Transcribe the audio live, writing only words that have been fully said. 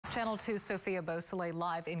Channel 2's Sophia Beausoleil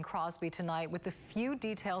live in Crosby tonight with the few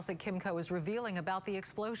details that KMCO is revealing about the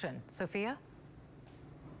explosion. Sophia?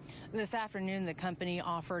 This afternoon, the company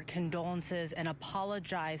offered condolences and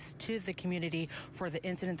apologized to the community for the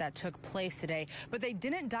incident that took place today, but they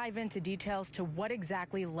didn't dive into details to what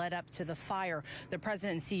exactly led up to the fire. The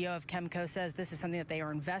president and CEO of KMCO says this is something that they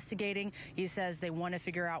are investigating. He says they want to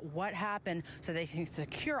figure out what happened so they can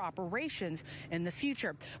secure operations in the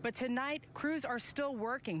future. But tonight, crews are still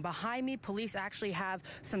working. Behind me, police actually have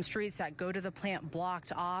some streets that go to the plant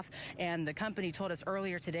blocked off, and the company told us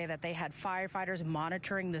earlier today that they had firefighters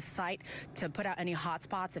monitoring the site to put out any hot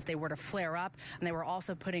spots if they were to flare up, and they were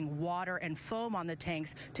also putting water and foam on the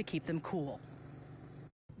tanks to keep them cool.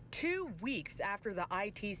 2 weeks after the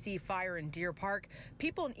ITC fire in Deer Park,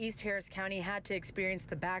 people in East Harris County had to experience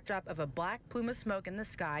the backdrop of a black plume of smoke in the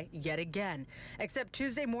sky yet again. Except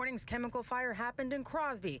Tuesday morning's chemical fire happened in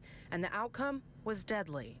Crosby, and the outcome was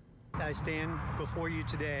deadly. I stand before you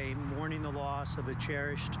today mourning the loss of a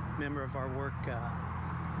cherished member of our work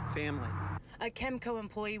family. A KMCO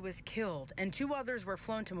employee was killed, and 2 others were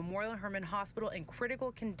flown to Memorial Hermann Hospital in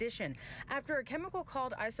critical condition after a chemical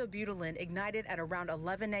called isobutylene ignited at around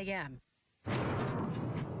 11 a.m.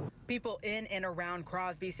 People in and around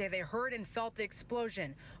Crosby say they heard and felt the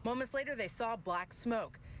explosion. Moments later, they saw black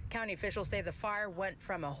smoke. County officials say the fire went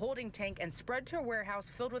from a holding tank and spread to a warehouse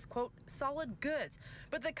filled with, quote, solid goods.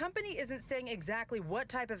 But the company isn't saying exactly what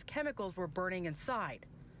type of chemicals were burning inside.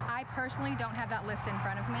 I personally don't have that list in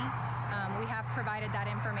front of me. We have provided that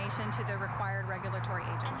information to the required regulatory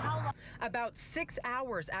agencies. About 6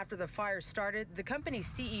 hours after the fire started, the company's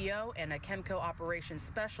CEO and a KMCO operations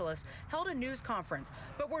specialist held a news conference,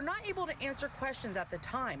 but were not able to answer questions at the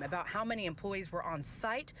time about how many employees were on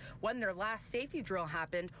site, when their last safety drill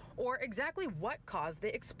happened, or exactly what caused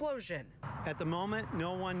the explosion. At the moment,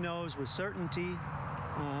 no one knows with certainty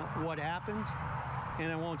what happened,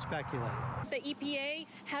 and I won't speculate. The EPA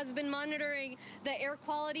has been monitoring the air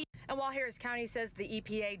quality. And while Harris County says the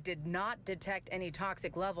EPA did not detect any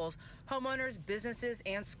toxic levels, homeowners, businesses,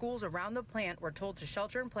 and schools around the plant were told to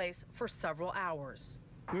shelter in place for several hours.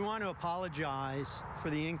 We want to apologize for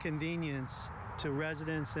the inconvenience to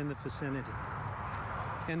residents in the vicinity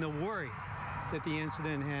and the worry that the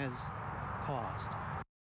incident has caused.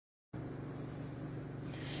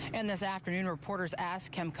 And this afternoon, reporters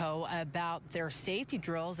asked KMCO about their safety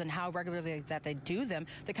drills and how regularly that they do them.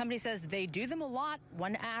 The company says they do them a lot.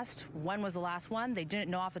 When asked when was the last one, they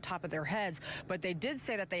didn't know off the top of their heads, but they did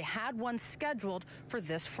say that they had one scheduled for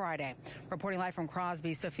this Friday. Reporting live from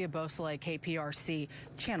Crosby, Sophia Beausoleil, KPRC,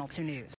 Channel 2 News.